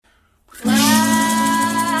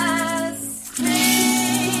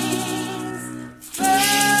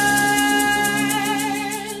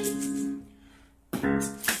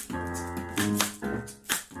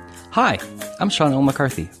Hi, I'm Sean L.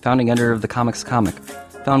 McCarthy, founding editor of The Comics Comic,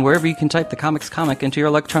 found wherever you can type The Comics Comic into your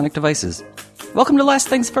electronic devices. Welcome to Last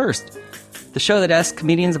Things First, the show that asks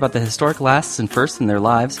comedians about the historic lasts and firsts in their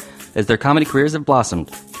lives as their comedy careers have blossomed,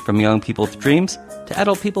 from young people with dreams to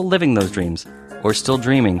adult people living those dreams, or still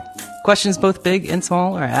dreaming. Questions both big and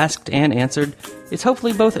small are asked and answered. It's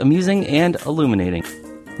hopefully both amusing and illuminating.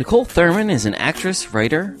 Niccole Thurman is an actress,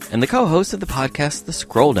 writer, and the co-host of the podcast The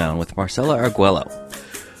Scroll Down with Marcella Arguello.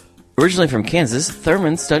 Originally from Kansas,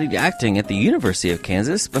 Thurman studied acting at the University of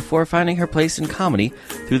Kansas before finding her place in comedy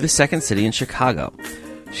through the Second City in Chicago.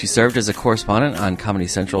 She served as a correspondent on Comedy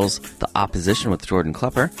Central's The Opposition with Jordan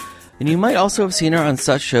Klepper, and you might also have seen her on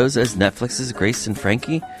such shows as Netflix's Grace and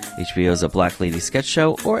Frankie, HBO's A Black Lady Sketch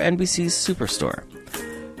Show, or NBC's Superstore.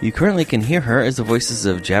 You currently can hear her as the voices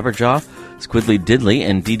of Jabberjaw, Squidly Diddly,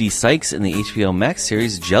 and Dee Dee Sykes in the HBO Max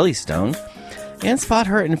series Jellystone, and spot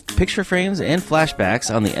her in picture frames and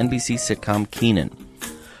flashbacks on the NBC sitcom Keenan.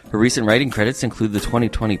 Her recent writing credits include the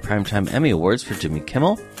 2020 Primetime Emmy Awards for Jimmy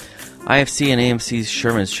Kimmel, IFC and AMC's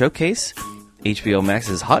Sherman's Showcase, HBO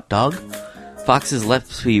Max's Hot Dog, Fox's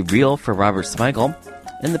Let's Be Real for Robert Smigel,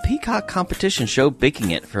 and the Peacock competition show Baking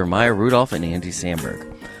It for Maya Rudolph and Andy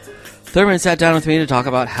Samberg. Thurman sat down with me to talk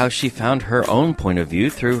about how she found her own point of view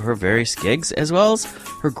through her various gigs, as well as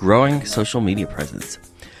her growing social media presence.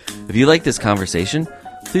 If you like this conversation,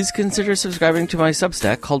 please consider subscribing to my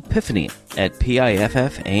Substack called Piffany at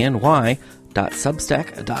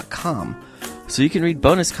piffany.substack.com, so you can read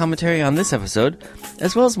bonus commentary on this episode,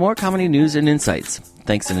 as well as more comedy news and insights.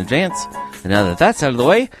 Thanks in advance. And now that that's out of the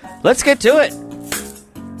way, let's get to it!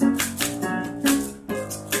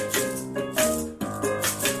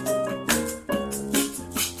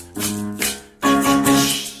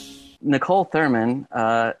 Niccole Thurman,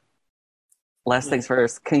 last things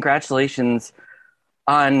first, congratulations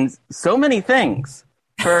on so many things.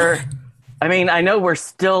 I know we're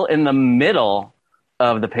still in the middle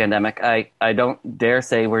of the pandemic. I don't dare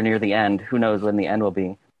say we're near the end. Who knows when the end will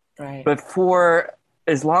be. Right. But for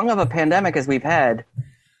as long of a pandemic as we've had,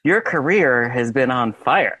 your career has been on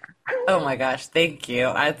fire. Oh my gosh, thank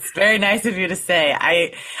you. It's very nice of you to say.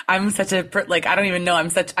 I'm such a, I don't even know,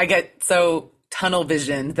 I get so tunnel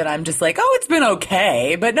vision that I'm just like, oh, it's been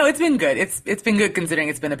okay. But no, it's been good. It's been good considering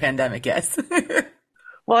it's been a pandemic, yes.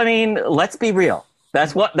 Well, I mean, let's be real.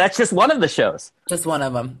 That's just one of the shows. Just one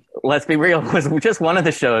of them. Let's Be Real was just one of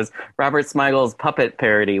the shows. Robert Smigel's puppet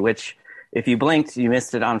parody, which if you blinked, you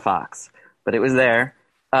missed it on Fox. But it was there.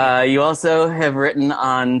 You also have written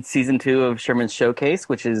on season 2 of Sherman's Showcase,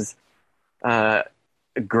 which is a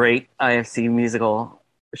great IFC musical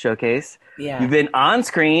showcase. Yeah. You've been on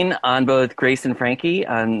screen on both Grace and Frankie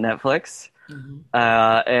on Netflix,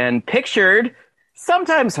 and pictured,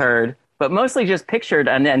 sometimes heard, but mostly just pictured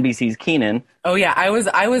on NBC's Keenan. Oh yeah, I was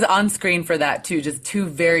on screen for that too, just 2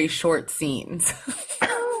 very short scenes.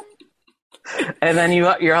 And then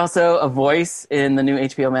you're also a voice in the new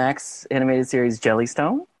HBO Max animated series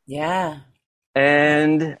Jellystone. Yeah.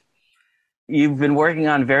 And you've been working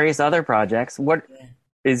on various other projects. What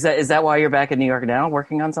is that why you're back in New York now,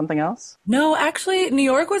 working on something else? No, actually, New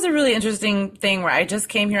York was a really interesting thing where I just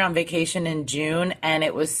came here on vacation in June, and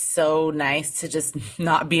it was so nice to just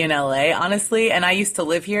not be in LA, honestly. And I used to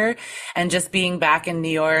live here, and just being back in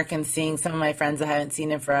New York and seeing some of my friends I haven't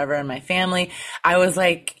seen in forever and my family, I was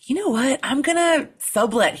like, you know what? I'm going to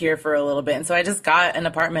sublet here for a little bit. And so I just got an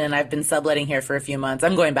apartment, and I've been subletting here for a few months.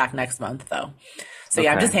 I'm going back next month, though. So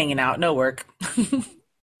yeah, I'm just hanging out, no work.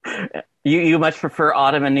 You much prefer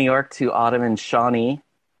autumn in New York to autumn in Shawnee?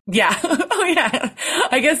 Yeah. Oh, yeah.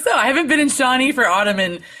 I guess so. I haven't been in Shawnee for autumn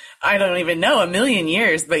in, I don't even know, a million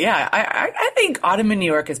years. But yeah, I think autumn in New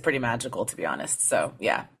York is pretty magical, to be honest. So,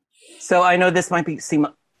 yeah. So I know this might seem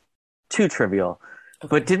too trivial,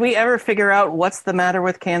 but did we ever figure out what's the matter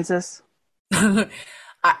with Kansas?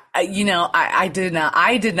 I did not.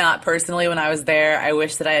 I did not personally when I was there. I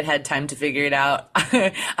wish that I had time to figure it out.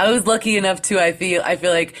 I was lucky enough to, I feel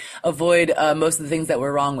like, avoid most of the things that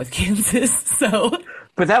were wrong with Kansas. So,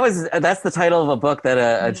 but that's the title of a book that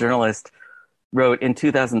a journalist wrote in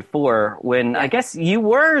 2004. When I guess you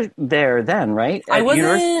were there then, right? I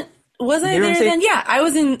wasn't. Was I there then? Yeah, I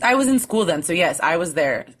was in school then. So yes, I was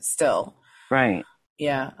there still. Right.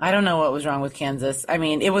 Yeah, I don't know what was wrong with Kansas. I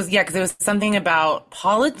mean, because it was something about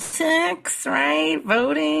politics, right?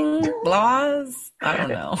 Voting, laws. I don't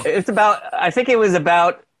know. I think it was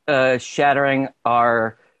about shattering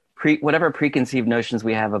our whatever preconceived notions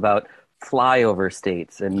we have about flyover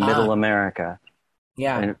states in middle America.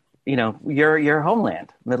 Yeah. And your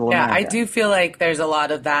homeland, Middle America. I do feel like there's a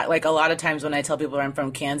lot of that. Like a lot of times when I tell people I'm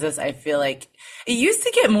from Kansas, I feel like it used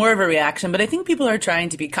to get more of a reaction, but I think people are trying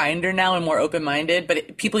to be kinder now and more open-minded.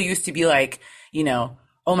 But people used to be like,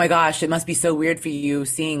 oh my gosh, it must be so weird for you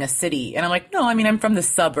seeing a city. And I'm like, no, I mean, I'm from the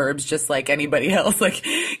suburbs just like anybody else. Like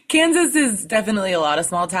Kansas is definitely a lot of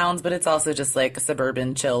small towns, but it's also just like a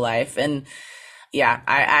suburban chill life. And yeah,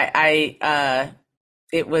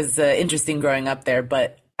 it was interesting growing up there,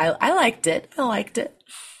 but I liked it. I liked it.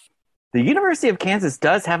 The University of Kansas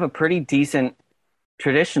does have a pretty decent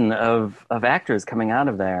tradition of actors coming out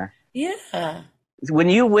of there. Yeah. When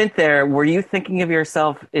you went there, were you thinking of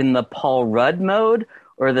yourself in the Paul Rudd mode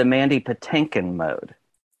or the Mandy Patinkin mode?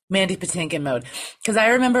 Mandy Patinkin mode. Because I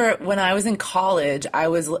remember when I was in college, I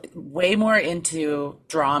was way more into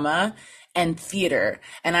drama and theater.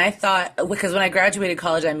 And I thought, because when I graduated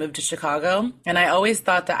college, I moved to Chicago, and I always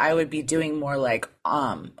thought that I would be doing more like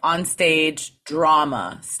on stage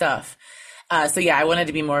drama stuff. So yeah, I wanted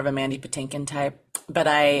to be more of a Mandy Patinkin type, but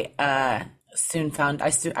I soon found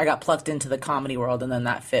I got plucked into the comedy world, and then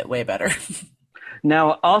that fit way better.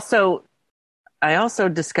 Now, I also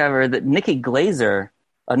discovered that Nikki Glazer,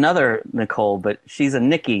 another Niccole, but she's a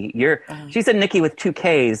Nikki. She's a Nikki with 2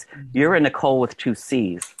 Ks. You're a Niccole with 2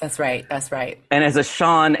 Cs. That's right. That's right. And as a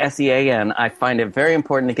Sean, Sean, I find it very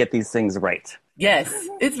important to get these things right. Yes,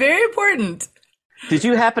 it's very important. Did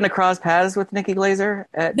you happen to cross paths with Nikki Glazer?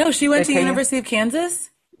 No, she went to University of Kansas.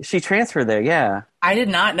 She transferred there, yeah. I did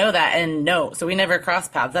not know that, and no, so we never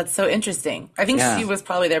crossed paths. That's so interesting. I think she was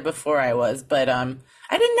probably there before I was, but I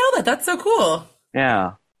didn't know that. That's so cool.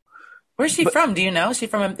 Yeah. Where's she from? Do you know? Is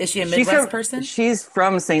she a Midwest person? She's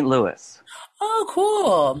from St. Louis. Oh,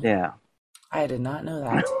 cool. Yeah. I did not know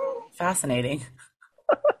that. Fascinating.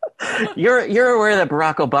 You're aware that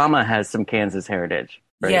Barack Obama has some Kansas heritage,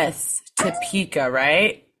 right? Yes. Topeka,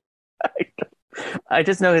 right? I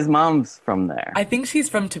just know his mom's from there. I think she's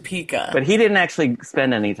from Topeka. But he didn't actually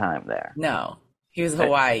spend any time there. No. He was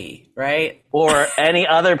Hawaii, right? Or any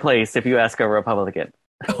other place if you ask a Republican.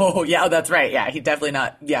 Oh, yeah, that's right. Yeah, he definitely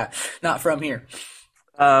not from here.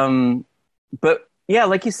 But yeah,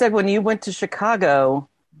 like you said, when you went to Chicago,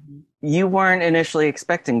 you weren't initially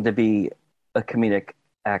expecting to be a comedic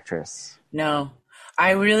actress. No,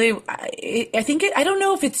 I think I don't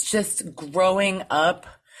know if it's just growing up,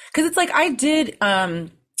 because it's like I did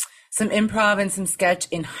some improv and some sketch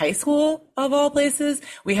in high school, of all places.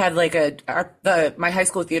 We had like my high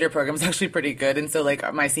school theater program was actually pretty good. And so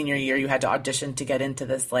like my senior year, you had to audition to get into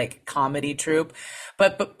this like comedy troupe.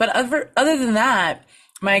 But other than that,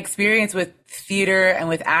 my experience with theater and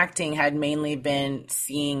with acting had mainly been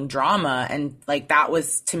seeing drama. And like, that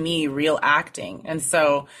was to me real acting. And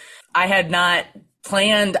so I had not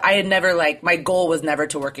planned, my goal was never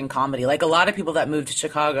to work in comedy. Like a lot of people that moved to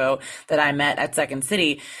Chicago that I met at Second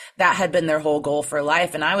City, that had been their whole goal for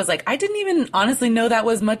life. And I was like, I didn't even honestly know that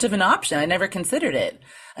was much of an option. I never considered it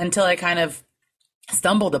until I kind of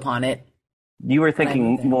stumbled upon it. You were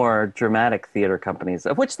thinking more dramatic theater companies,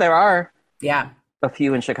 of which there are a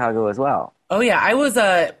few in Chicago as well. Oh yeah. I was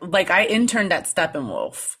I interned at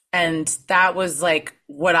Steppenwolf. And that was like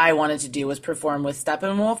what I wanted to do, was perform with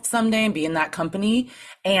Steppenwolf someday and be in that company.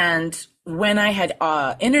 And when I had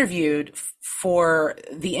interviewed for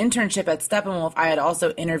the internship at Steppenwolf, I had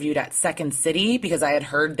also interviewed at Second City because I had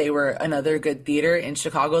heard they were another good theater in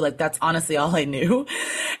Chicago. Like that's honestly all I knew.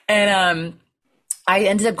 And I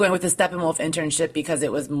ended up going with the Steppenwolf internship because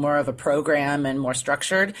it was more of a program and more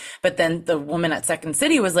structured. But then the woman at Second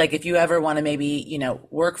City was like, if you ever want to maybe,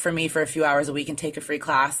 work for me for a few hours a week and take a free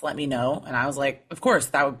class, let me know. And I was like, of course,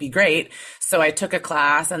 that would be great. So I took a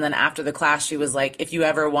class. And then after the class, she was like, if you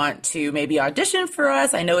ever want to maybe audition for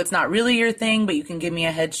us, I know it's not really your thing, but you can give me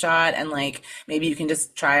a headshot and like, maybe you can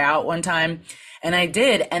just try out one time. And I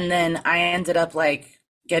did. And then I ended up like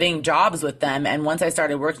getting jobs with them. And once I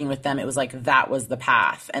started working with them, it was like, that was the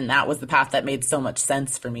path. And that was the path that made so much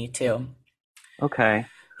sense for me too. Okay.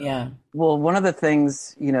 Yeah. Well, one of the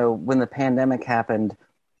things, when the pandemic happened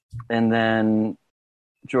and then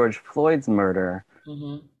George Floyd's murder,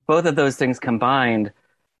 both of those things combined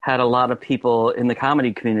had a lot of people in the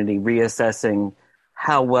comedy community reassessing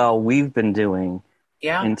how well we've been doing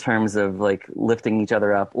in terms of like lifting each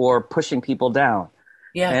other up or pushing people down.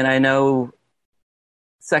 Yeah. And I know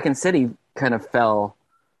Second City kind of fell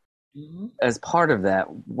as part of that.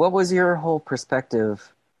 What was your whole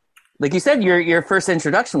perspective? Like you said, your first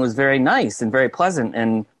introduction was very nice and very pleasant,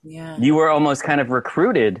 and you were almost kind of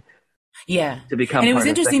recruited to become And it was part of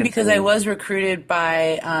interesting Second because City. I was recruited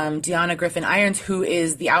by Deanna Griffin Irons, who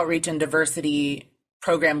is the outreach and diversity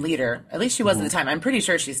program leader. At least she was at the time. I'm pretty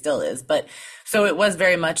sure she still is. But so it was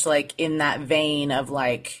very much like in that vein of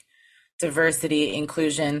like diversity,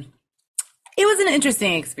 inclusion. It was an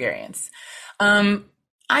interesting experience.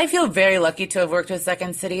 I feel very lucky to have worked with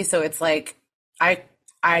Second City. So it's like,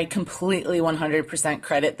 I completely 100%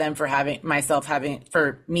 credit them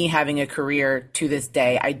for me having a career to this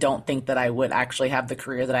day. I don't think that I would actually have the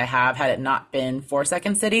career that I have had it not been for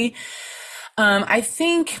Second City. I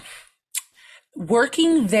think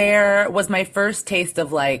working there was my first taste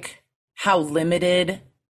of like how limited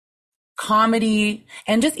comedy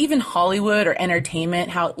and just even Hollywood or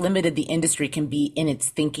entertainment, how limited the industry can be in its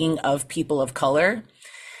thinking of people of color.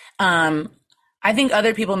 I think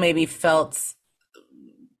other people maybe felt,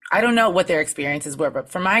 I don't know what their experiences were,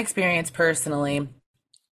 but from my experience personally,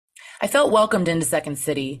 I felt welcomed into Second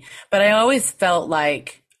City, but I always felt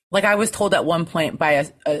like I was told at one point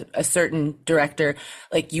by a certain director,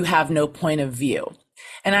 like, you have no point of view.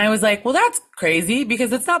 And I was like, well, that's crazy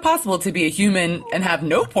because it's not possible to be a human and have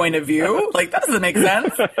no point of view. Like, that doesn't make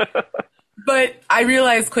sense. But I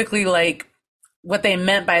realized quickly, like, what they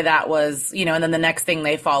meant by that was, you know, and then the next thing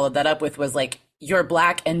they followed that up with was like, you're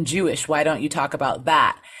Black and Jewish. Why don't you talk about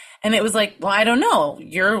that? And it was like, well, I don't know.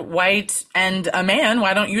 You're white and a man.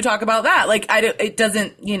 Why don't you talk about that? Like, it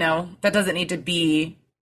doesn't, you know, that doesn't need to be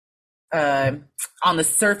on the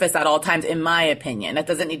surface at all times, in my opinion. That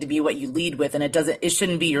doesn't need to be what you lead with. And it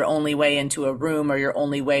shouldn't be your only way into a room or your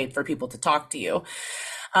only way for people to talk to you.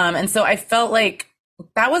 And so I felt like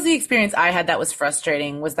that was the experience I had that was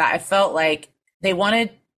frustrating, was that I felt like they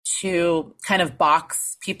wanted to kind of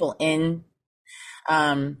box people in.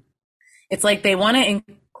 It's like they want to,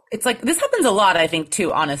 it's like, this happens a lot, I think,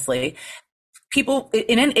 too, honestly. People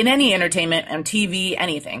in any entertainment and TV,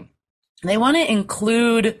 anything, they want to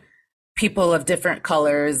include people of different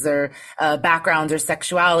colors or backgrounds or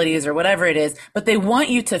sexualities or whatever it is, but they want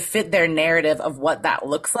you to fit their narrative of what that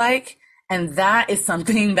looks like. And that is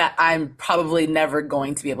something that I'm probably never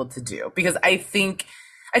going to be able to do, because I think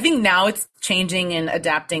now it's changing and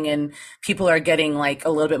adapting, and people are getting like a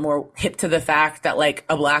little bit more hip to the fact that like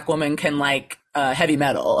a Black woman can like heavy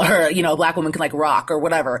metal, or, you know, a Black woman can like rock or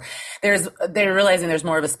whatever. They're realizing there's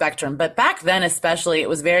more of a spectrum. But back then, especially, it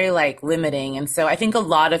was very like limiting. And so I think a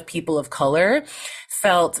lot of people of color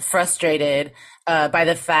felt frustrated by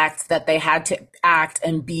the fact that they had to act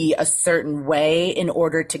and be a certain way in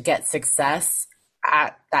order to get success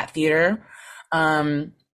at that theater.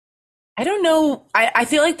 I don't know. I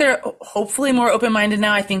feel like they're hopefully more open-minded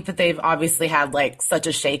now. I think that they've obviously had like such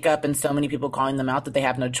a shakeup and so many people calling them out that they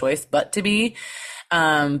have no choice but to be.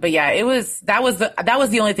 But yeah, that was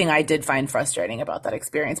the only thing I did find frustrating about that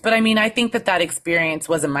experience. But I mean, I think that experience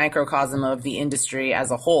was a microcosm of the industry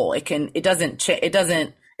as a whole.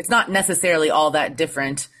 It's not necessarily all that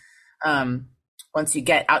different once you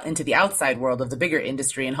get out into the outside world of the bigger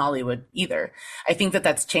industry in Hollywood either. I think that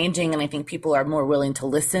that's changing, and I think people are more willing to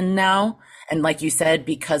listen now. And like you said,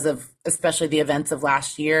 because of especially the events of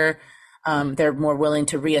last year, they're more willing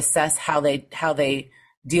to reassess how they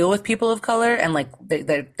deal with people of color, and like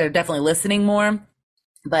they're definitely listening more.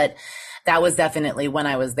 But that was definitely, when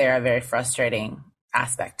I was there, a very frustrating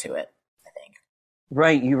aspect to it, I think.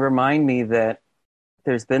 Right. You remind me that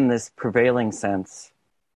there's been this prevailing sense,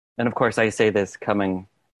 and of course I say this coming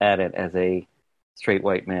at it as a straight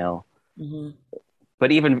white male, mm-hmm.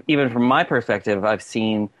 but even from my perspective, I've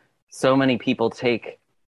seen so many people take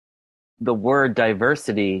the word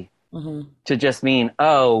diversity mm-hmm. to just mean,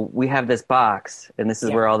 oh, we have this box, and this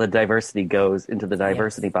is where all the diversity goes into the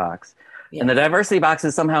diversity box. Yes. And the diversity box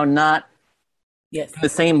is somehow not the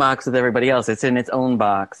same box with everybody else. It's in its own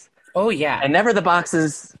box. Oh, yeah. And never the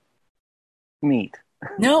boxes meet.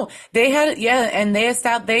 No, they had, and they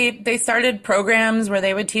started programs where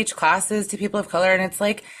they would teach classes to people of color, and it's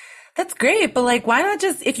like, that's great, but like, why not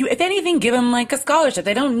just, if anything, give them like a scholarship?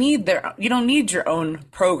 You don't need your own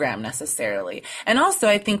program necessarily. And also,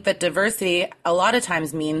 I think that diversity a lot of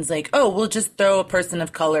times means like, oh, we'll just throw a person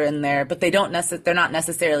of color in there, but they're not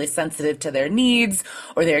necessarily sensitive to their needs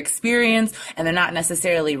or their experience, and they're not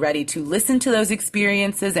necessarily ready to listen to those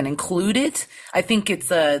experiences and include it. I think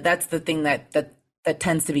that's the thing that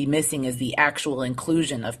tends to be missing, is the actual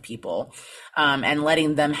inclusion of people, and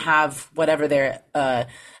letting them have whatever their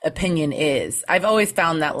opinion is. I've always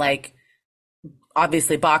found that, like,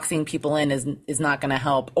 obviously boxing people in is not going to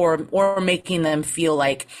help, or making them feel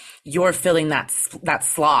like you're filling that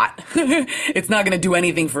slot. It's not going to do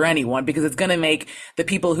anything for anyone, because it's going to make the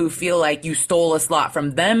people who feel like you stole a slot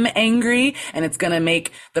from them angry, and it's going to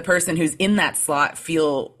make the person who's in that slot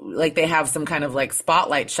feel like they have some kind of like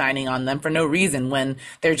spotlight shining on them for no reason, when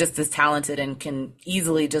they're just as talented and can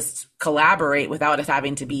easily just collaborate without it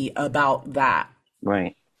having to be about that.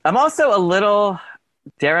 Right. I'm also a little,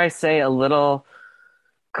 dare I say, a little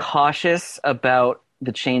cautious about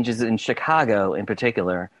the changes in Chicago in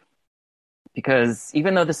particular, because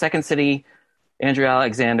even though the Second City, Andrew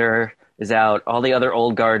Alexander is out, all the other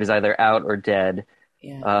old guard is either out or dead.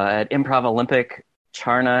 Yeah. At Improv Olympic,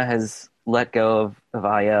 Charna has let go of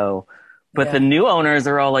IO, but Yeah. the new owners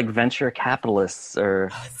are all like venture capitalists. Oh,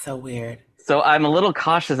 it's so weird. So I'm a little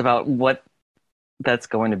cautious about what that's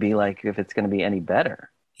going to be like, if it's going to be any better.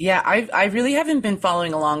 Yeah, I really haven't been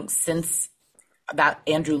following along since that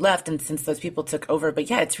Andrew left and since those people took over. But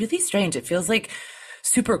yeah, it's really strange. It feels like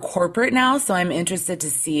super corporate now. So I'm interested to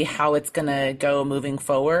see how it's going to go moving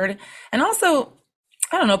forward. And also,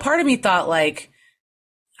 I don't know, part of me thought like,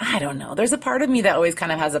 I don't know. There's a part of me that always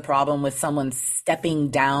kind of has a problem with someone stepping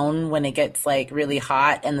down when it gets like really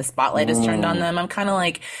hot and the spotlight is turned on them. I'm kind of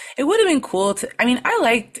like, it would have been cool to, I mean, I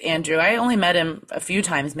liked Andrew. I only met him a few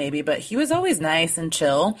times maybe, but he was always nice and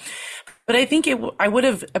chill. But I think I would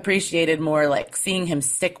have appreciated more like seeing him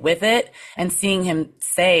stick with it and seeing him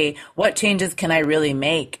say, what changes can I really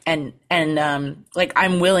make? And like,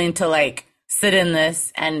 I'm willing to like sit in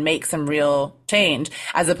this and make some real change,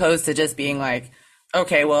 as opposed to just being like,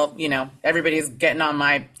 okay, well, you know, everybody's getting on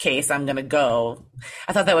my case, I'm going to go.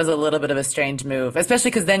 I thought that was a little bit of a strange move,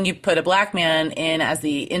 especially because then you put a black man in as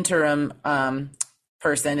the interim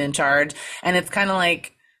person in charge. And it's kind of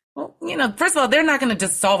like, well, you know, first of all, they're not going to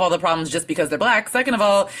just solve all the problems just because they're black. Second of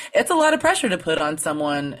all, it's a lot of pressure to put on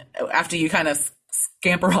someone after you kind of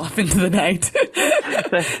scamper off into the night.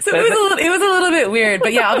 So it was a little bit weird,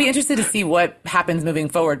 but yeah, I'll be interested to see what happens moving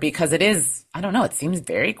forward, because it is, I don't know, it seems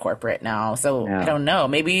very corporate now. So yeah. I don't know,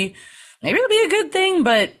 maybe it'll be a good thing,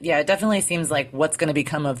 but yeah, it definitely seems like what's going to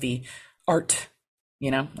become of the art,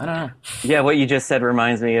 you know? I don't know. Yeah, what you just said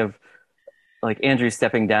reminds me of like Andrew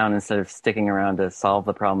stepping down instead of sticking around to solve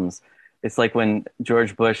the problems. It's like when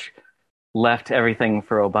George Bush left everything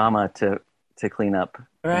for Obama to clean up.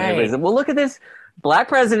 Right. Well, look at this. Black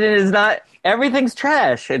president is not, everything's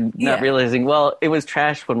trash, and not realizing, well, it was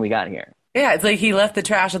trash when we got here. Yeah, it's like he left the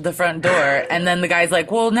trash at the front door, and then the guy's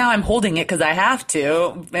like, well, now I'm holding it because I have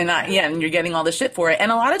to, and you're getting all the shit for it.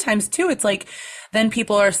 And a lot of times, too, it's like, then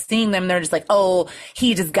people are seeing them, they're just like, oh,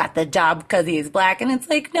 he just got the job because he's black. And it's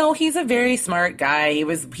like, no, he's a very smart guy.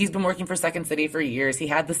 He's been working for Second City for years. He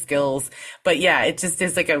had the skills. But yeah, it just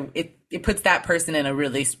is like it puts that person in a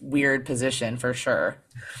really weird position for sure.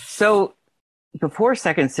 So before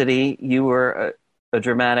Second City, you were a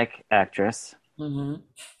dramatic actress. Mm-hmm.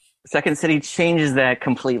 Second City changes that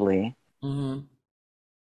completely. Mm-hmm.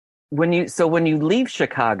 When you leave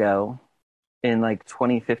Chicago in like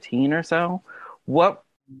 2015 or so,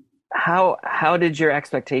 how did your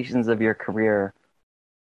expectations of your career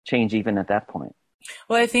change even at that point?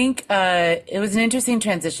 Well, I think it was an interesting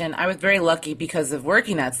transition. I was very lucky because of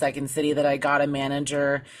working at Second City that I got a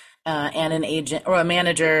manager and an agent, or a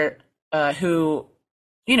manager who,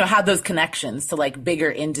 you know, had those connections to like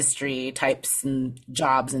bigger industry types and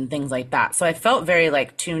jobs and things like that. So I felt very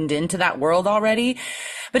like tuned into that world already.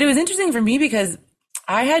 But it was interesting for me because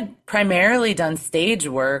I had primarily done stage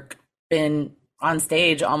work, been on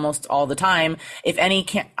stage almost all the time. If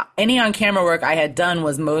any on camera work I had done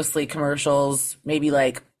was mostly commercials, maybe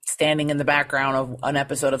like standing in the background of an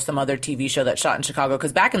episode of some other TV show that shot in Chicago.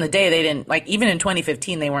 Because back in the day, they didn't, like, even in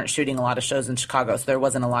 2015, they weren't shooting a lot of shows in Chicago. So there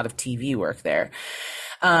wasn't a lot of TV work there.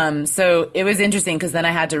 So it was interesting because then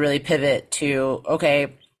I had to really pivot to,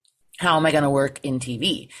 okay, how am I going to work in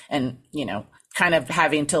TV? And, you know, kind of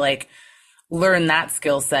having to like learn that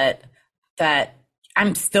skill set that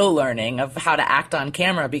I'm still learning of how to act on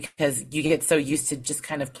camera, because you get so used to just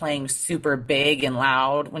kind of playing super big and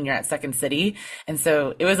loud when you're at Second City. And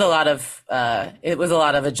so it was a lot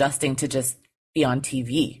of adjusting to just be on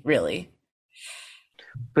TV, really.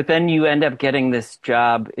 But then you end up getting this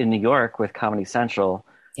job in New York with Comedy Central,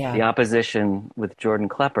 The Opposition with Jordan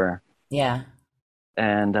Klepper. Yeah.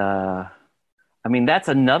 And, I mean, that's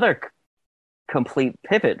another complete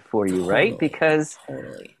pivot for you, right? Because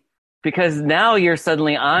now you're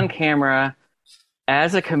suddenly on camera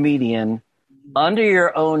as a comedian under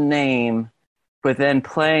your own name, but then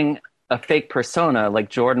playing a fake persona like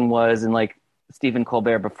Jordan was and like Stephen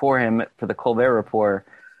Colbert before him for the Colbert Report.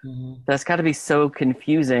 That's got to be so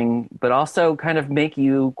confusing, but also kind of make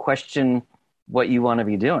you question what you want to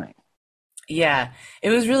be doing. Yeah, it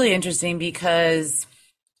was really interesting because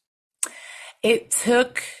it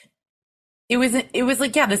took it was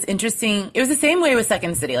like, yeah, this interesting, it was the same way with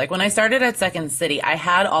Second City. Like when I started at Second City, I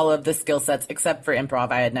had all of the skill sets except for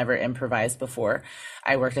improv. I had never improvised before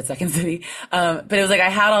I worked at Second City. But it was like I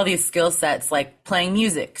had all these skill sets, like playing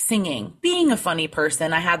music, singing, being a funny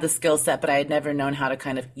person. I had the skill set, but I had never known how to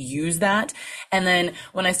kind of use that. And then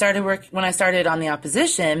when I started on the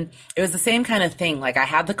opposition, it was the same kind of thing. Like I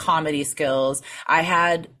had the comedy skills. I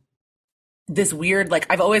had this weird, like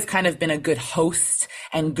I've always kind of been a good host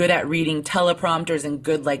and good at reading teleprompters and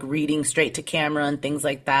good like reading straight to camera and things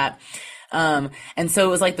like that. And so it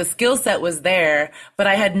was like the skill set was there, but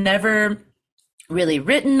I had never really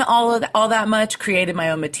written all that much, created my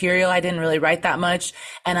own material. I didn't really write that much,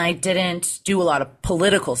 and I didn't do a lot of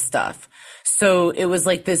political stuff. So it was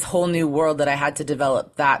like this whole new world that I had to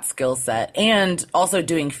develop that skill set. And also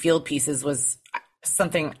doing field pieces was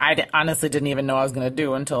something I honestly didn't even know I was going to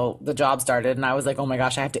do until the job started. And I was like, oh my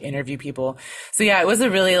gosh, I have to interview people. So yeah, it was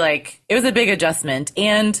a big adjustment.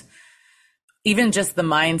 And even just the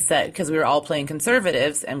mindset, because we were all playing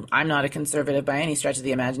conservatives, and I'm not a conservative by any stretch of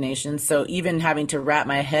the imagination. So even having to wrap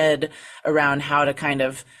my head around how to kind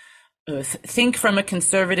of think from a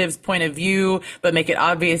conservative's point of view, but make it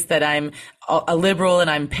obvious that I'm a liberal and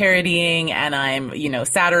I'm parodying and I'm,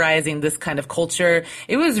 satirizing this kind of culture.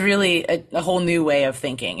 It was really a whole new way of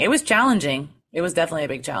thinking. It was challenging. It was definitely a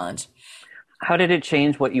big challenge. How did it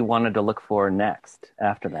change what you wanted to look for next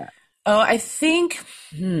after that? Oh, I think,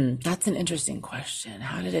 that's an interesting question.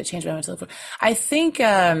 How did it change what I wanted to look for? I think,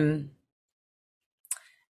 in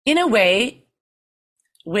a way,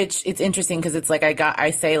 which it's interesting because it's like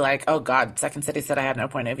I say like, oh God, Second City said I had no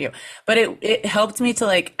point of view, but it helped me to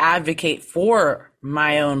like advocate for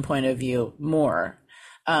my own point of view more,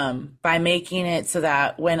 by making it so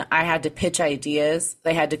that when I had to pitch ideas,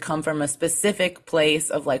 they had to come from a specific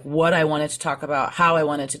place of like what I wanted to talk about, how I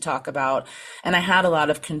wanted to talk about. And I had a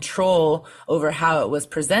lot of control over how it was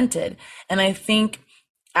presented. And I think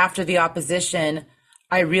after the opposition,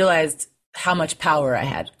 I realized how much power I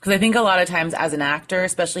had. Because I think a lot of times as an actor,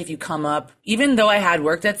 especially if you come up, even though I had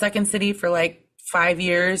worked at Second City for like 5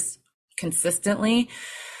 years consistently,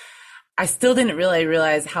 I still didn't really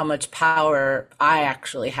realize how much power I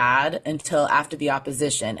actually had until after the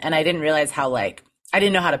opposition. And I didn't realize how I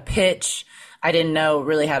didn't know how to pitch. I didn't know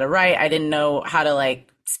really how to write. I didn't know how to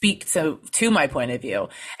speak to my point of view.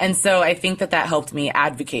 And so I think that helped me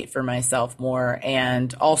advocate for myself more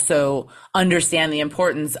and also understand the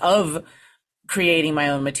importance of creating my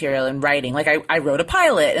own material and writing. Like I wrote a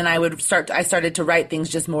pilot and I started to write things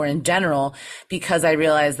just more in general because I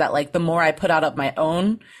realized that like the more I put out of my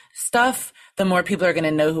own stuff, the more people are going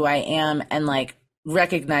to know who I am and like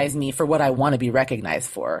recognize me for what I want to be recognized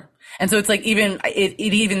for. And so it's like it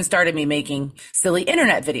even started me making silly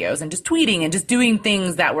internet videos and just tweeting and just doing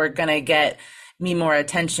things that were going to get me more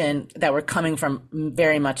attention that were coming from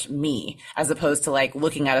very much me, as opposed to like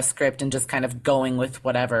looking at a script and just kind of going with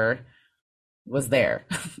whatever was there.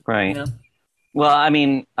 Right. Well, I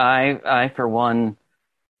mean, I for one,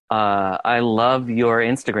 I love your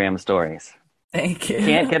Instagram stories. Thank you.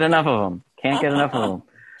 Can't get enough of them. Can't get enough of them.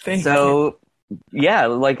 Thank you. Yeah,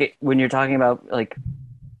 like when you're talking about like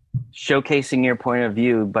showcasing your point of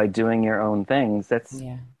view by doing your own things, that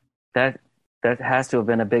has to have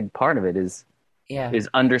been a big part of it is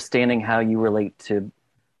understanding how you relate to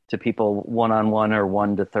people one-on-one or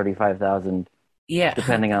 1 to 35,000,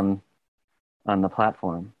 depending on the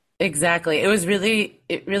platform. Exactly.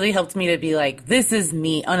 It really helped me to be like, this is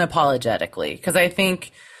me unapologetically. Because I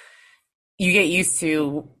think you get used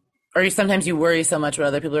to, or sometimes you worry so much what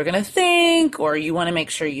other people are going to think, or you want to make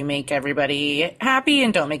sure you make everybody happy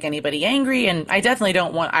and don't make anybody angry. And I definitely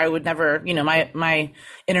I would never, my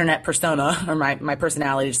internet persona or my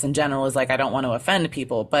personality just in general is like, I don't want to offend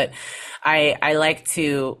people, but I like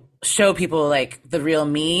to show people like the real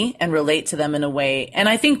me and relate to them in a way. And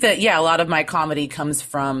I think that, a lot of my comedy comes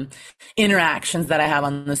from interactions that I have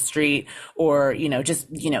on the street or,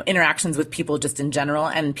 interactions with people just in general.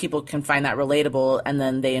 And people can find that relatable and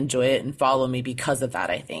then they enjoy it and follow me because of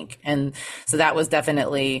that, I think. And so that was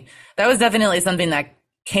definitely something that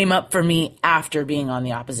came up for me after being on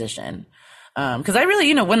the opposition. Cause I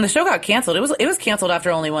really, when the show got canceled, it was canceled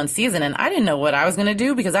after only 1 season and I didn't know what I was going to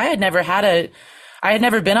do because I had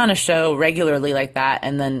never been on a show regularly like that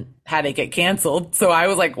and then had it get canceled. So I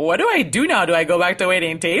was like, what do I do now? Do I go back to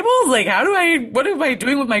waiting tables? Like, what am I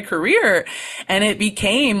doing with my career? And it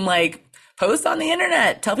became like, post on the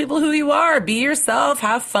internet, tell people who you are, be yourself,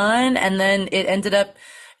 have fun. And then it ended up,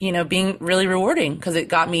 being really rewarding because it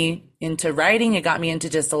got me into writing. It got me into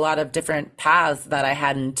just a lot of different paths that I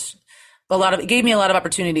hadn't, it gave me a lot of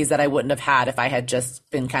opportunities that I wouldn't have had if I had just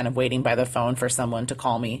been kind of waiting by the phone for someone to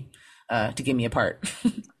call me to give me a part.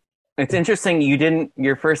 It's interesting.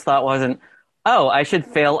 Your first thought wasn't, oh, I should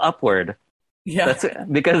fail upward. Yeah.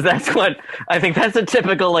 Because that's what, I think that's a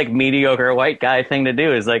typical like mediocre white guy thing to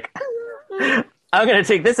do is like, I'm going to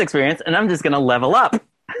take this experience and I'm just going to level up.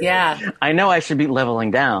 Yeah. I know I should be leveling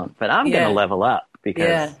down, but I'm going to level up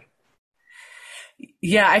because.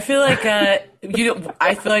 Yeah, I feel like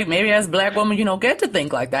I feel like maybe as a Black woman, you don't get to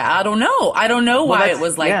think like that. I don't know why it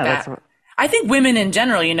was like that. I think women in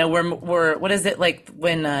general, we're what is it like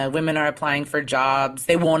when women are applying for jobs,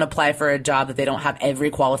 they won't apply for a job that they don't have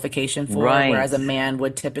every qualification for, whereas a man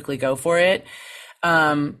would typically go for it,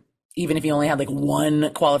 even if you only had like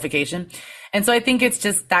one qualification. And so I think it's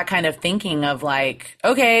just that kind of thinking of like,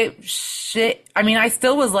 okay, shit. I mean, I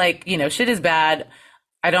still was like, shit is bad.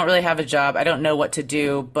 I don't really have a job. I don't know what to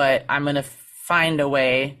do, but I'm going to find a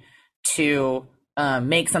way to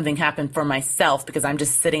make something happen for myself because I'm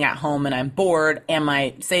just sitting at home and I'm bored and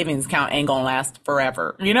my savings account ain't going to last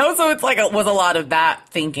forever. So it's like it was a lot of that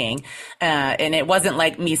thinking. And it wasn't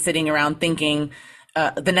like me sitting around thinking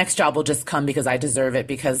the next job will just come because I deserve it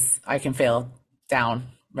because I can fail down.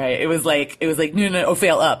 Right. It was like, no,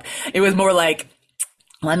 fail up. It was more like,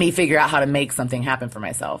 let me figure out how to make something happen for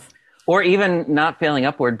myself. Or even not failing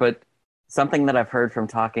upward, but something that I've heard from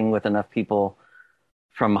talking with enough people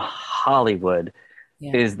from Hollywood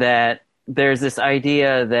is that there's this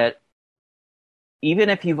idea that even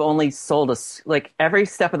if you've only sold like every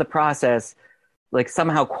step of the process, like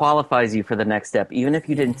somehow qualifies you for the next step, even if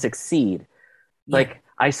you didn't succeed. Yeah. Like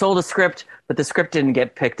I sold a script, but the script didn't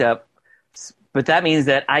get picked up. But that means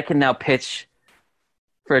that I can now pitch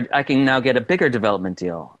I can now get a bigger development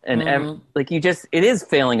deal. And it is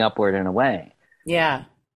failing upward in a way. Yeah.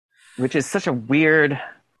 Which is such a weird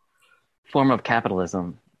form of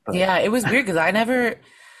capitalism. But. Yeah, it was weird because I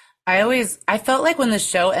felt like when the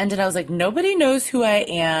show ended, I was like, nobody knows who I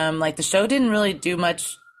am. Like the show didn't really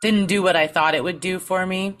didn't do what I thought it would do for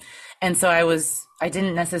me. And so I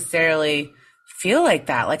didn't necessarily feel like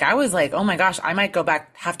that. Like I was like, oh my gosh, I might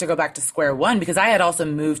have to go back to square one because I had also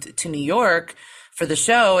moved to New York for the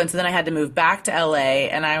show. And so then I had to move back to LA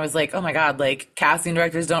and I was like, oh my God, like casting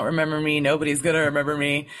directors don't remember me. Nobody's going to remember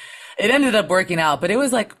me. It ended up working out, but it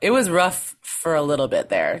was rough for a little bit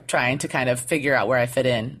there trying to kind of figure out where I fit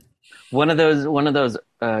in. One of those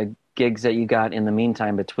gigs that you got in the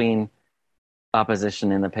meantime between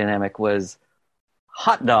opposition and the pandemic was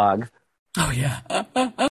Hot Dog. Oh yeah.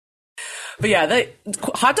 But yeah, the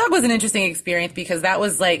Hot Dog was an interesting experience because that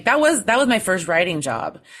was my first writing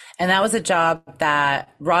job. And that was a job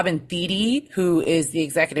that Robin Thede, who is the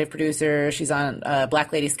executive producer, she's on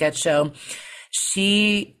Black Lady Sketch Show.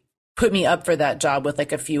 She put me up for that job with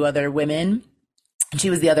like a few other women. She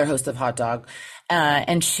was the other host of Hot Dog.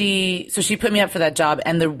 And she put me up for that job.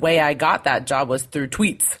 And the way I got that job was through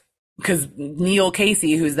tweets. Because Neil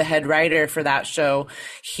Casey, who's the head writer for that show,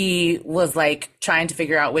 he was like trying to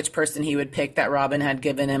figure out which person he would pick that Robin had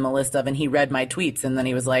given him a list of. And he read my tweets. And then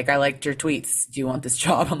he was like, I liked your tweets. Do you want this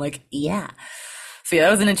job? I'm like, yeah. So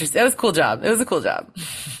yeah, that was a cool job. It was a cool job.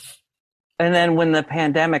 And then when the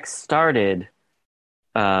pandemic started,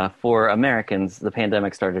 for Americans, the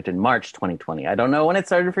pandemic started in March 2020. I don't know when it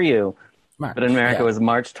started for you, but in America it was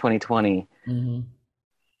March 2020. Mm-hmm.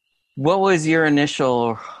 What was your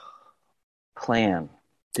initial plan?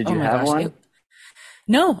 Did you have one?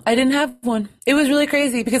 No, I didn't have one. It was really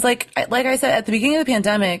crazy because like I said, at the beginning of the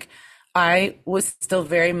pandemic, I was still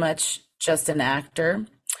very much just an actor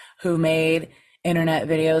who made internet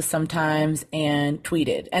videos sometimes and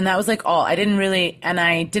tweeted. And that was like all. I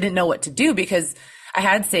didn't know what to do because I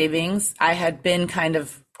had savings. I had been kind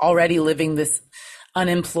of already living this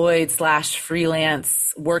unemployed /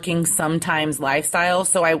 freelance working sometimes lifestyle.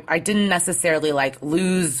 So I didn't necessarily like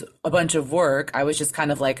lose a bunch of work. I was just kind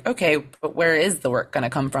of like, okay, but where is the work going to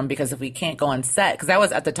come from? Because if we can't go on set, because that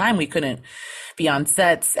was at the time we couldn't be on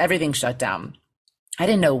sets, everything shut down. I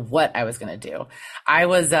didn't know what I was going to do. I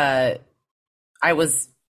was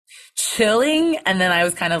chilling and then I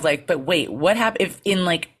was kind of like, but wait, what happened if in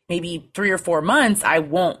like maybe 3 or 4 months, I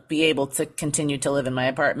won't be able to continue to live in my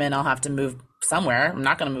apartment. I'll have to move somewhere. I'm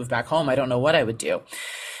not going to move back home. I don't know what I would do.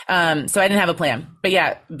 So I didn't have a plan. But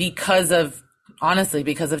yeah, because of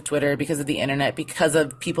Twitter, because of the internet, because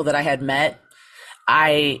of people that I had met,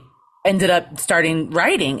 I ended up starting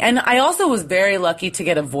writing. And I also was very lucky to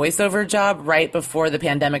get a voiceover job right before the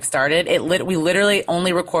pandemic started. We literally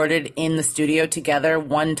only recorded in the studio together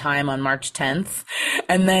one time on March 10th.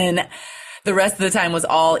 And then The rest of the time was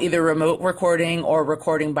all either remote recording or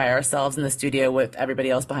recording by ourselves in the studio with everybody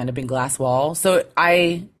else behind a big glass wall. So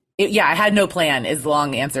I had no plan is the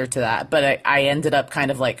long answer to that. But I ended up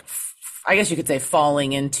kind of like, I guess you could say,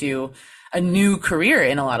 falling into a new career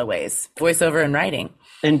in a lot of ways, voiceover and writing.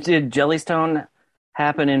 And did Jellystone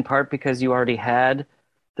happen in part because you already had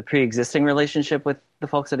the pre-existing relationship with the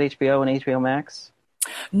folks at HBO and HBO Max?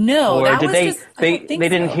 No, or that did was they? just, They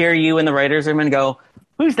didn't hear you in the writers' room and go,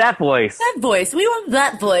 "Who's that voice?" That voice. We want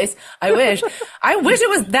that voice. I wish. I wish it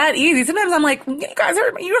was that easy. Sometimes I'm like, you guys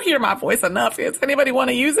you hear my voice enough. Does anybody want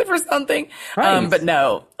to use it for something? Right. But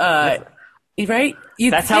no. Right?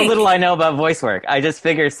 That's how little I know about voice work. I just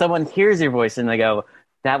figure someone hears your voice and they go,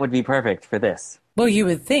 "That would be perfect for this." Well, you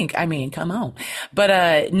would think. I mean, come on.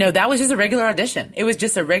 But no, that was just a regular audition. It was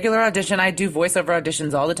just a regular audition. I do voiceover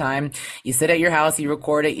auditions all the time. You sit at your house, you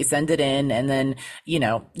record it, you send it in, and then,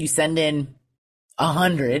 you send in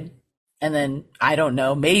 100, and then, I don't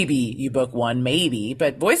know, maybe you book one, maybe.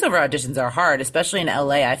 But voiceover auditions are hard, especially in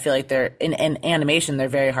LA. I feel like they're in animation, they're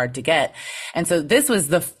very hard to get. And so this was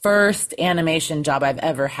the first animation job I've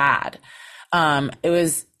ever had.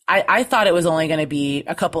 I thought it was only going to be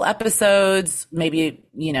a couple episodes, maybe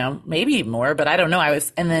more, but I don't know.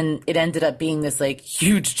 And then it ended up being this like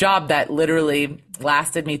huge job that literally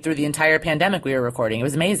lasted me through the entire pandemic we were recording. It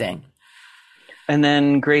was amazing. And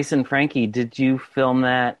then Grace and Frankie, did you film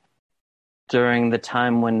that during the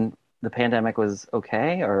time when the pandemic was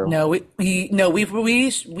okay? Or no, we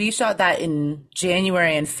shot that in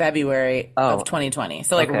January and February of 2020.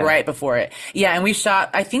 So right before it. Yeah. And we shot,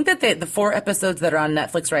 I think that the 4 episodes that are on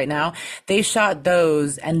Netflix right now, they shot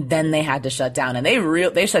those and then they had to shut down, and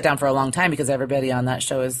they shut down for a long time because everybody on that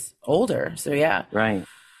show is older. So yeah. Right.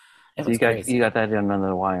 So you got that in under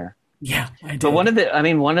the wire. Yeah, I did. But one of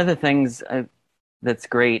the things that's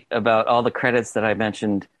great about all the credits that I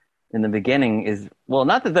mentioned in the beginning is, well,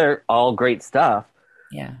 not that they're all great stuff,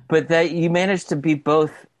 but that you managed to be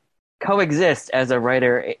both coexist as a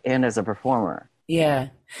writer and as a performer. Yeah.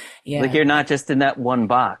 Like you're not just in that one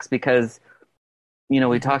box, because,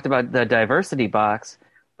 we talked about the diversity box,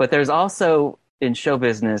 but there's also in show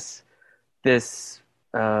business this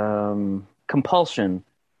compulsion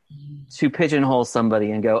to pigeonhole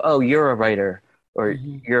somebody and go, "Oh, you're a writer," or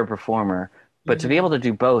 "You're a performer." But to be able to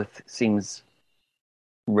do both seems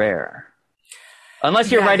rare,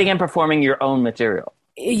 unless you're writing and performing your own material.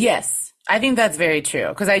 Yes, I think that's very true,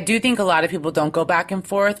 because I do think a lot of people don't go back and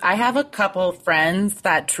forth. I have a couple friends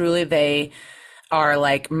that truly they are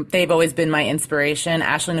like, they've always been my inspiration.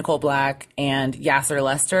 Ashley Nicole Black and Yasser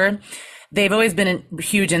Lester. They've always been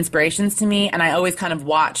huge inspirations to me, and I always kind of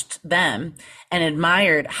watched them and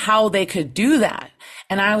admired how they could do that.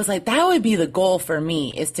 And I was like, that would be the goal for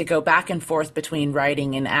me, is to go back and forth between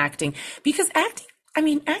writing and acting, because acting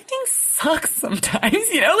sucks sometimes,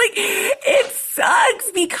 it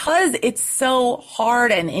sucks because it's so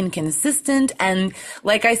hard and inconsistent. And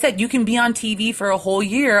like I said, you can be on TV for a whole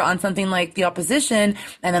year on something like The Opposition,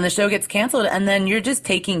 and then the show gets canceled, and then you're just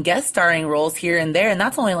taking guest starring roles here and there. And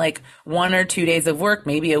that's only like 1 or 2 days of work,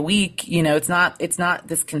 maybe a week. It's not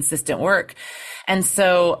this consistent work. And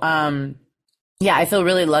so, I feel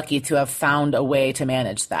really lucky to have found a way to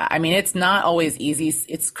manage that. I mean, it's not always easy.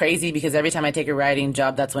 It's crazy because every time I take a writing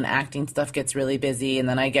job, that's when acting stuff gets really busy, and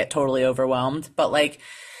then I get totally overwhelmed. But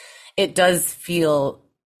it does feel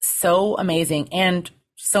so amazing and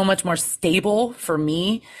so much more stable for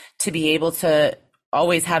me to be able to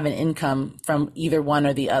always have an income from either one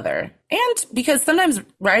or the other. And because sometimes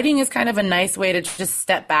writing is kind of a nice way to just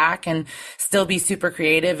step back and still be super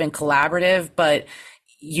creative and collaborative, but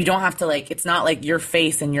you don't have to it's not like your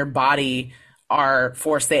face and your body are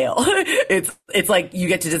for sale. It's like you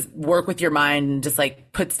get to just work with your mind and just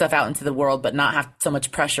put stuff out into the world, but not have so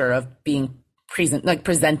much pressure of being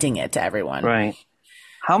presenting it to everyone. Right.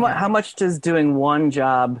 How much does doing one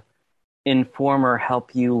job inform or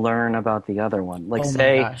help you learn about the other one?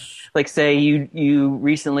 Say you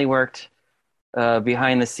recently worked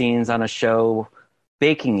behind the scenes on a show,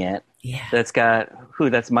 baking it. Yeah. That's got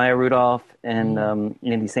that's Maya Rudolph and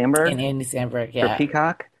Andy Samberg. And Andy Samberg, yeah. For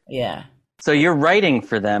Peacock. Yeah. So you're writing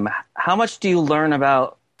for them. How much do you learn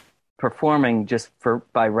about performing just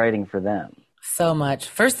by writing for them? So much.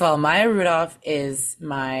 First of all, Maya Rudolph is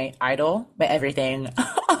my idol, my everything.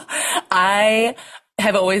 I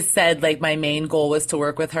have always said my main goal was to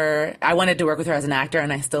work with her. I wanted to work with her as an actor,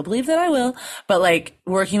 and I still believe that I will. But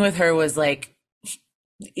working with her was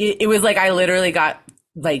it was I literally got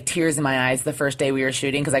tears in my eyes the first day we were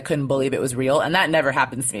shooting because I couldn't believe it was real. And that never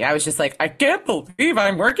happens to me. I was just I can't believe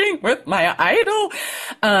I'm working with my idol.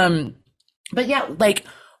 But yeah,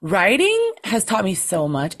 Writing has taught me so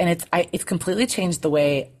much, and it's completely changed the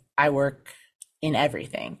way I work in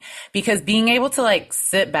everything, because being able to like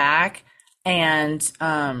sit back and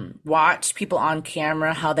watch people on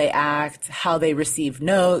camera, how they act, how they receive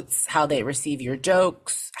notes, how they receive your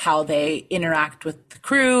jokes, how they interact with the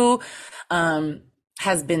crew,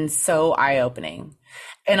 has been so eye-opening.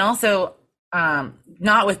 And also,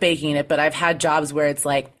 not with baking it, but I've had jobs where it's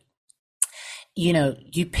like, you know,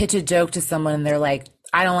 you pitch a joke to someone and they're like,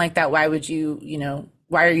 I don't like that. Why would you,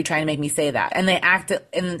 why are you trying to make me say that? And they act it,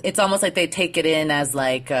 and it's almost like they take it in as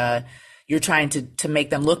like, you're trying to make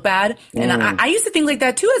them look bad. And I used to think like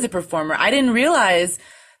that too as a performer. I didn't realize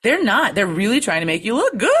they're not. They're really trying to make you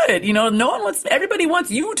look good. Everybody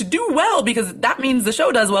wants you to do well, because that means the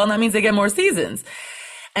show does well, and that means they get more seasons.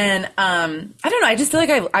 And I don't know. I just feel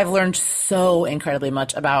like I've learned so incredibly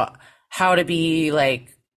much about how to be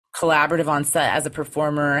like collaborative on set as a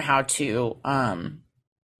performer,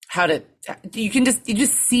 you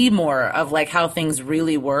just see more of like how things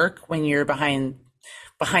really work when you're behind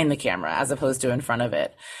the camera as opposed to in front of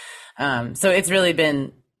it. So it's really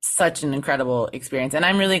been such an incredible experience, and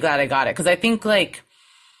I'm really glad I got it, because I think like,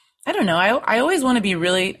 I don't know, I always want to be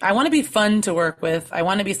I want to be fun to work with. I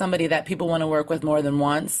want to be somebody that people want to work with more than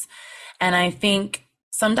once. And I think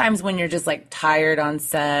sometimes when you're just like tired on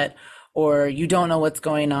set, or you don't know what's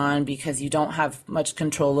going on because you don't have much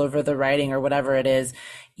control over the writing or whatever it is,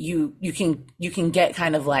 you can get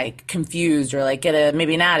kind of like confused, or like get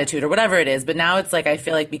maybe an attitude or whatever it is. But now it's like, I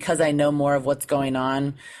feel like because I know more of what's going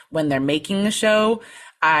on when they're making the show,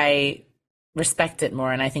 I respect it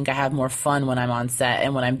more. And I think I have more fun when I'm on set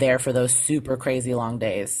and when I'm there for those super crazy long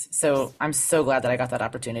days. So I'm so glad that I got that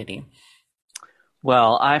opportunity.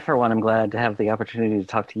 Well, I, for one, am glad to have the opportunity to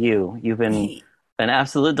talk to you. You've been an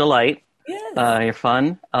absolute delight. Yes. You're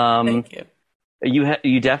fun. Thank you.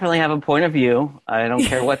 You definitely have a point of view. I don't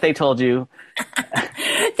care what they told you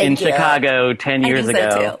in Chicago 10 years ago.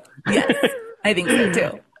 So too. Yes, I think so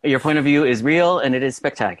too. Your point of view is real, and it is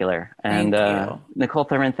spectacular. And Thank you. Niccole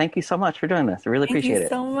Thurman, thank you so much for doing this. I really appreciate it.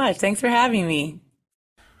 Thank you so much. Thanks for having me.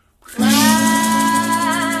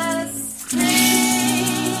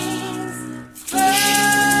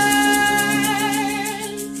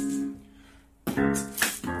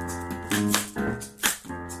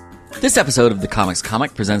 This episode of The Comics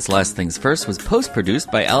Comic Presents Last Things First was post-produced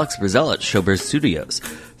by Alex Brazell at Showbiz Studios.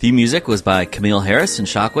 Theme music was by Camille Harris and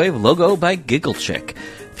Shockwave, logo by Giggle Chick.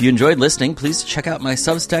 If you enjoyed listening, please check out my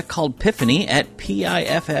Substack called Piffany at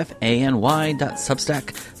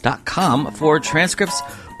piffany.substack.com for transcripts,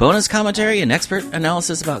 bonus commentary, and expert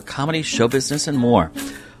analysis about comedy, show business, and more.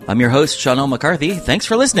 I'm your host, Sean L. McCarthy. Thanks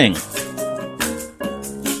for listening.